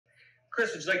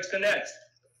Chris, would you like to go next?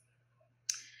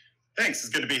 Thanks. It's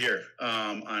good to be here.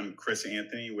 I'm Chris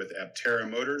Anthony with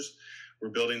Apteramotors. We're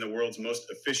building the world's most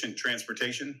efficient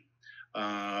transportation.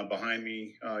 Behind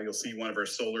me, you'll see one of our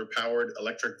solar-powered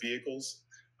electric vehicles.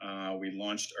 We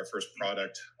launched our first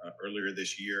product earlier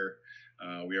this year.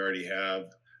 We already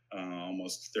have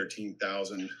almost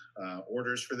 13,000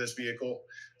 orders for this vehicle.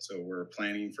 So we're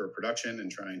planning for production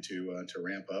and trying to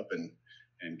ramp up and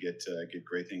get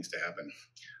great things to happen.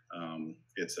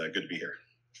 It's good to be here.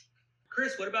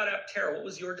 Chris, what about Aptera? What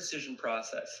was your decision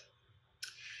process?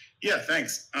 Yeah,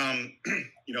 thanks.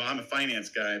 You know, I'm a finance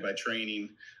guy by training.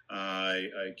 I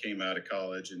came out of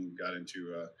college and got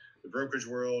into the brokerage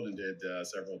world and did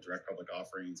several direct public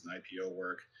offerings and IPO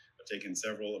work. I've taken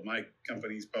several of my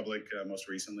companies public, most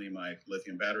recently my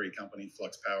lithium battery company,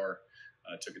 Flux Power.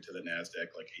 Took it to the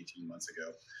NASDAQ like 18 months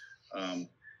ago.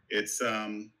 It's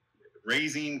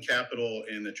raising capital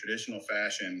in the traditional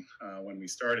fashion. When we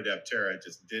started Aptera, it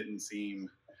just didn't seem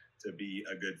to be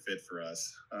a good fit for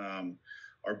us.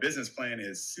 Our business plan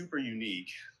is super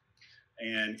unique.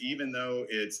 And even though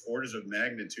it's orders of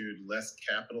magnitude less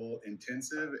capital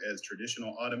intensive as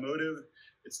traditional automotive,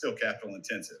 it's still capital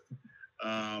intensive.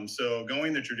 So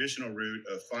going the traditional route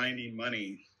of finding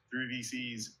money through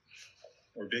VCs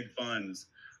or big funds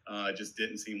just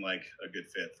didn't seem like a good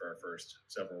fit for our first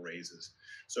several raises.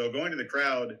 So going to the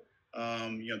crowd,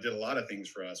 you know, did a lot of things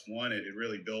for us. One, it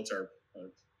really built our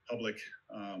public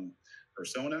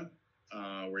persona.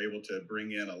 We're able to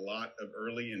bring in a lot of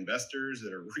early investors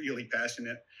that are really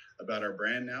passionate about our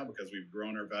brand now because we've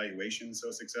grown our valuation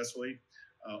so successfully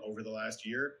over the last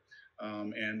year.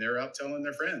 And they're out telling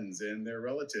their friends and their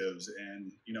relatives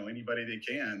and, you know, anybody they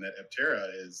can that Aptera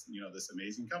is, you know, this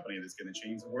amazing company that's going to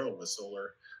change the world with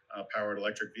solar powered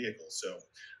electric vehicles. So,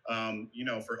 you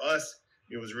know, for us,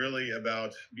 it was really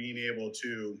about being able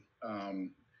to, you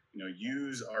know,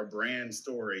 use our brand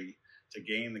story to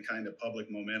gain the kind of public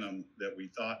momentum that we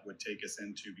thought would take us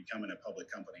into becoming a public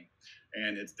company.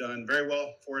 And it's done very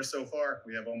well for us so far.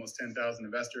 We have almost 10,000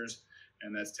 investors,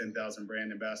 and that's 10,000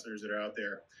 brand ambassadors that are out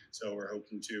there. So we're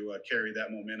hoping to carry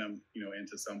that momentum, you know,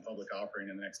 into some public offering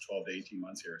in the next 12 to 18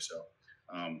 months here. So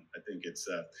I think it's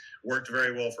worked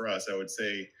very well for us. I would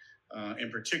say,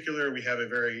 in particular, we have a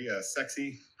very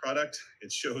sexy product.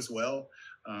 It shows well.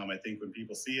 I think when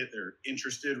people see it, they're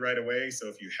interested right away. So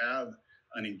if you have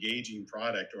an engaging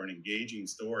product or an engaging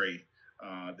story,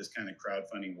 this kind of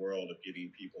crowdfunding world of getting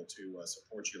people to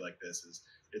support you like this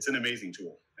it's an amazing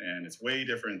tool. And it's way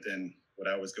different than what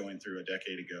I was going through a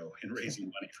decade ago in raising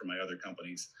money for my other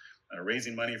companies.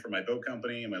 Raising money for my boat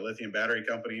company and my lithium battery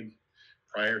company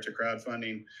prior to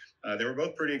crowdfunding, they were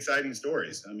both pretty exciting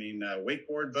stories. I mean,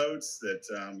 wakeboard boats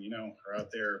that, you know, are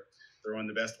out there throwing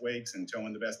the best wakes and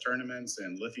towing the best tournaments,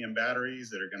 and lithium batteries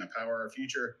that are going to power our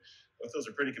future. Both those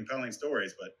are pretty compelling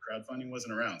stories, but crowdfunding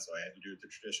wasn't around, so I had to do it the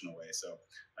traditional way. So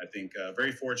I think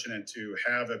very fortunate to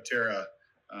have Aptera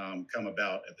come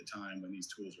about at the time when these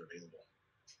tools are available.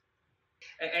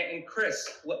 And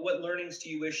Chris, what learnings do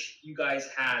you wish you guys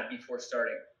had before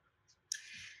starting?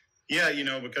 Yeah, you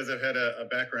know, because I've had a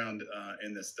background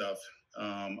in this stuff,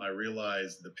 I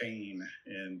realized the pain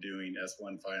in doing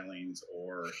S1 filings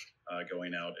or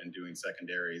going out and doing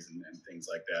secondaries and things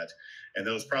like that. And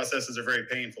those processes are very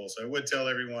painful. So I would tell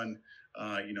everyone,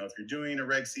 you know, if you're doing a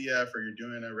Reg CF or you're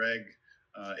doing a Reg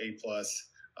A+,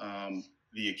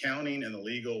 the accounting and the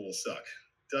legal will suck.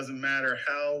 Doesn't matter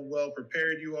how well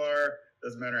prepared you are,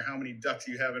 doesn't matter how many ducks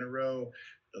you have in a row,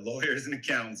 the lawyers and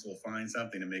accountants will find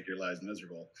something to make your lives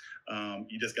miserable.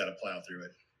 You just got to plow through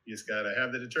it. You just got to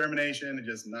have the determination to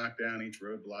just knock down each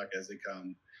roadblock as they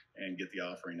come and get the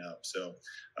offering up. So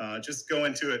just go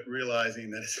into it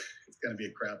realizing that it's going to be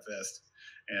a crap fest.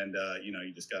 And, you know,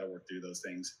 you just got to work through those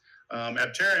things.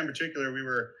 Aptera in particular, we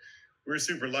were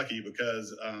super lucky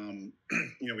because,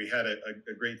 you know, we had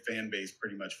a great fan base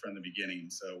pretty much from the beginning.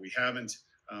 So we haven't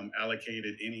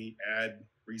allocated any ad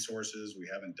resources. We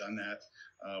haven't done that.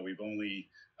 We've only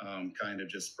kind of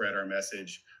just spread our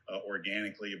message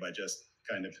organically by just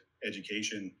kind of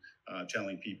education,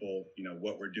 telling people, you know,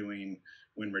 what we're doing,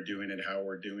 when we're doing it, how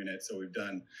we're doing it. So we've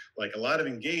done like a lot of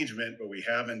engagement, but we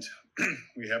haven't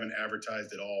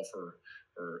advertised at all for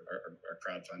our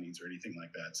crowdfundings or anything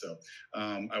like that. So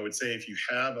I would say if you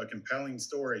have a compelling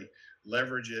story,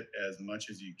 leverage it as much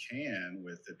as you can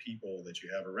with the people that you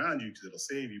have around you, because it'll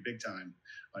save you big time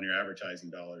on your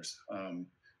advertising dollars.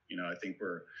 You know, I think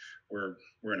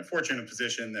we're in a fortunate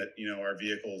position that, you know, our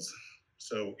vehicles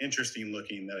so interesting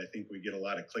looking that I think we get a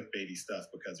lot of clickbaity stuff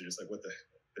because they're just like, what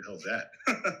the hell's that?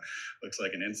 Looks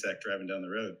like an insect driving down the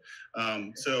road.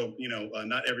 So,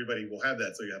 not everybody will have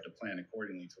that. So you have to plan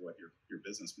accordingly to what your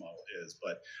business model is.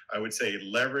 But I would say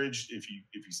leverage, if you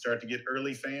start to get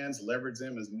early fans, leverage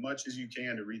them as much as you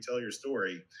can to retell your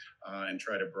story, and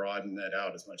try to broaden that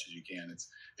out as much as you can.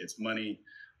 It's money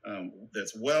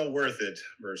that's well worth it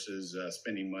versus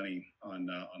spending money on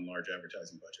large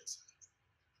advertising budgets.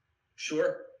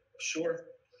 Sure.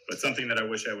 But something that I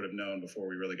wish I would have known before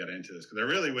we really got into this, because I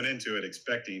really went into it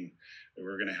expecting that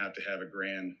we're going to have a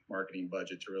grand marketing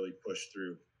budget to really push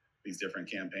through these different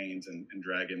campaigns and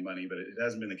drag in money, but it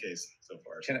hasn't been the case so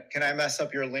far. Can I mess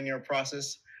up your linear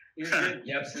process? Yeah,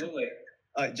 absolutely.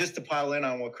 Just to pile in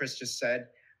on what Chris just said,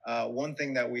 one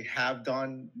thing that we have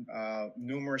done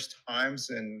numerous times,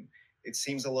 and it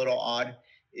seems a little odd,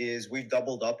 is we've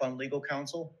doubled up on legal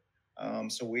counsel.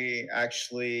 So we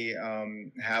actually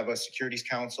have a securities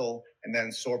counsel and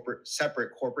then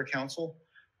separate corporate counsel.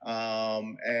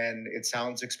 And it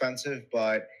sounds expensive,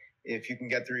 but if you can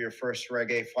get through your first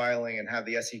Reg A filing and have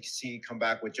the SEC come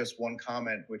back with just one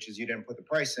comment, which is you didn't put the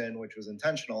price in, which was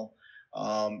intentional,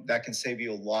 that can save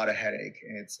you a lot of headache.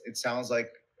 And it sounds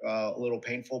like a little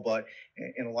painful, but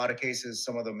in a lot of cases,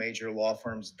 some of the major law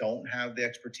firms don't have the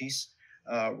expertise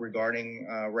regarding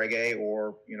Reg A,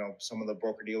 or some of the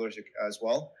broker dealers as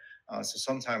well. So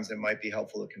sometimes it might be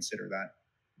helpful to consider that.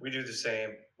 We do the same,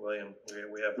 William.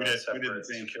 We have separate the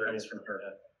same securities from her.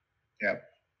 Yeah.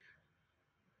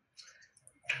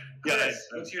 Yeah,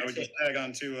 I would just tag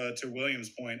on to William's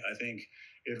point. I think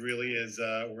it really is,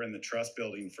 we're in the trust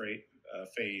building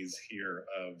phase here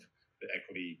of the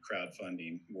equity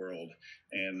crowdfunding world.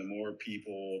 And the more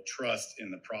people trust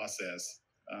in the process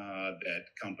that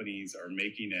companies are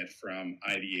making it from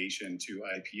ideation to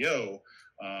IPO,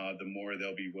 the more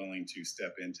they'll be willing to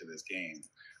step into this game.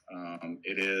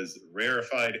 It is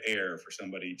rarefied air for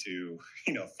somebody to,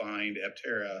 find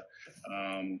Aptera,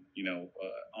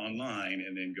 online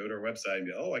and then go to our website and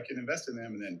go, oh, I can invest in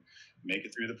them, and then make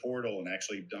it through the portal and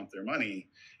actually dump their money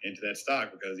into that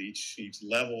stock, because each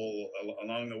level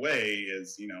along the way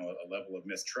is, a level of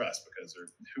mistrust, because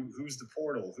who's the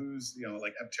portal? Who's,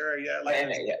 like Aptera,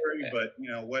 but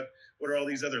what are all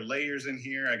these other layers in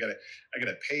here? I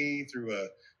gotta pay through a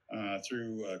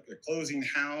closing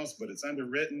house, but it's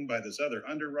underwritten by this other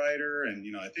underwriter. And,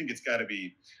 I think it's got to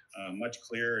be much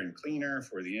clearer and cleaner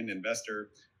for the end investor.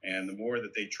 And the more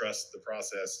that they trust the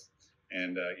process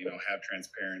and, have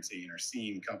transparency and are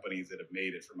seeing companies that have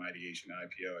made it from ideation to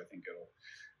IPO, I think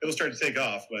it'll start to take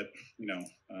off. But,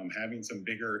 having some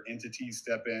bigger entities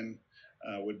step in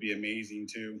would be amazing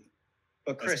too.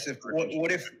 But Chris,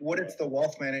 what if the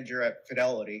wealth manager at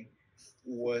Fidelity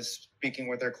was speaking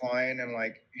with their client and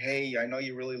like, hey, I know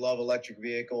you really love electric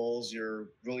vehicles, you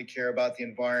really care about the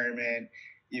environment,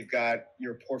 you've got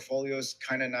your portfolios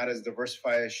kind of not as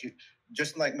diversified as you,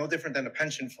 just like no different than a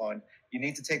pension fund. You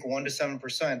need to take 1 to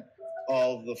 7%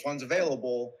 of the funds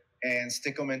available and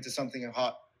stick them into something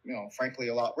hot, frankly,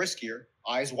 a lot riskier,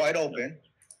 eyes wide open.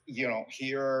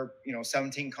 Here are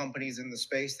 17 companies in the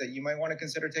space that you might want to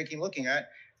consider taking a look at,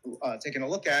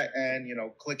 and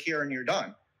click here and you're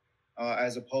done.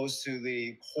 As opposed to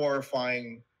the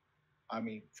horrifying,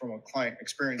 from a client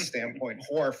experience standpoint,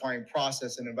 horrifying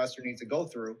process an investor needs to go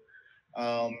through.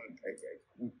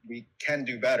 We can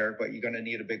do better, but you're going to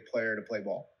need a big player to play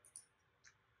ball.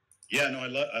 Yeah, no,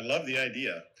 I love the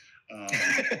idea.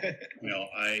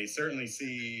 I certainly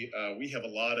see, we have a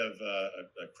lot of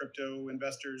crypto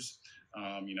investors.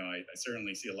 I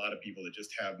certainly see a lot of people that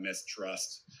just have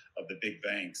mistrust of the big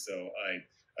banks. So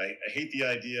I hate the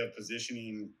idea of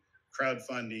positioning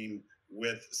crowdfunding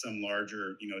with some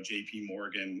larger, JP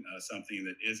Morgan, something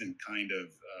that isn't kind of,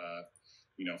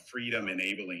 freedom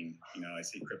enabling. I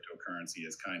see cryptocurrency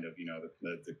as kind of,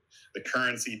 the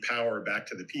currency power back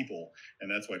to the people. And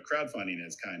that's what crowdfunding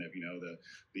is, kind of,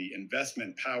 the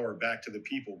investment power back to the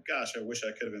people. Gosh, I wish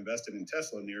I could have invested in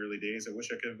Tesla in the early days. I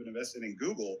wish I could have invested in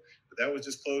Google, but that was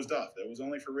just closed off. That was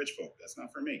only for rich folk. That's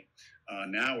not for me.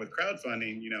 Now with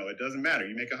crowdfunding, it doesn't matter.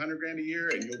 You make $100,000 a year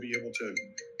and you'll be able to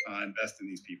invest in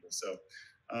these people. So,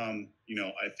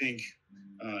 I think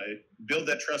build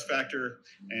that trust factor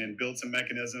and build some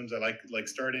mechanisms. I like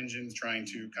Start Engines trying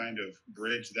to kind of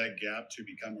bridge that gap to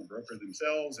become a broker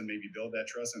themselves and maybe build that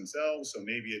trust themselves. So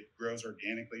maybe it grows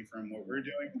organically from what we're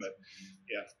doing. But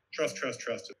yeah, trust.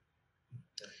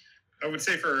 I would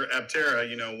say for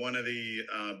Aptera, one of the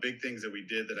big things that we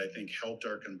did that I think helped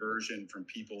our conversion from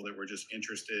people that were just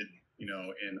interested,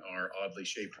 in our oddly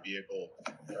shaped vehicle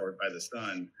powered by the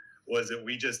sun, was that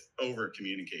we just over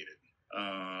communicated.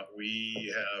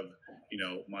 We have,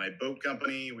 my boat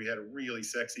company, we had a really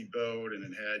sexy boat, and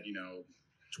it had,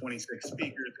 26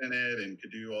 speakers in it and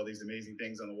could do all these amazing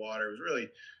things on the water. It was a really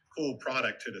cool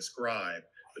product to describe,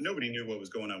 but nobody knew what was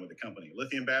going on with the company.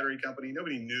 Lithium battery company,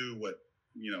 nobody knew what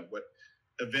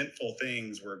eventful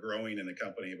things were growing in the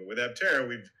company. But with Aptera,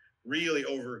 we've really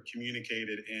over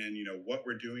communicated in, what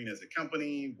we're doing as a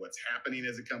company, what's happening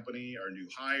as a company, our new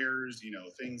hires,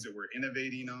 things that we're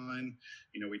innovating on.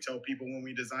 We tell people when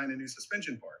we design a new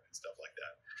suspension part and stuff like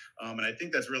that. And I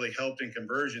think that's really helped in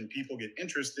conversion. People get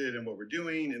interested in what we're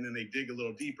doing, and then they dig a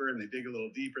little deeper and they dig a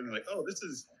little deeper, and they're like, oh, this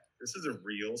is a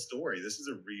real story. This is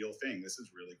a real thing. This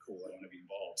is really cool. I want to be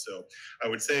involved. So I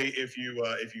would say if you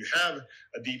have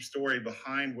a deep story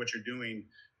behind what you're doing,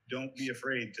 don't be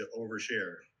afraid to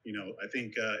overshare. I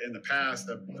think in the past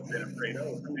I've been afraid,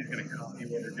 oh, somebody's going to copy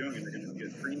what we're doing. They're going to get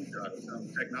a screenshot of some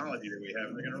technology that we have,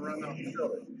 and they're going to run off and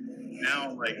show it.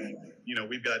 Now,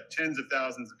 we've got tens of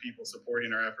thousands of people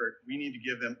supporting our effort. We need to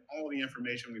give them all the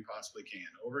information we possibly can.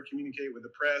 Over communicate with the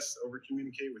press, over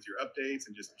communicate with your updates,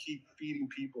 and just keep feeding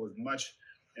people as much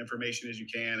information as you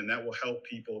can, and that will help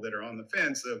people that are on the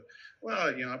fence of, well,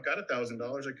 I've got $1,000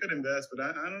 I could invest, but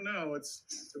I don't know. It's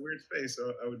a weird space.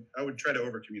 So I would try to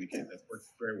over communicate. That's worked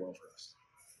very well for us.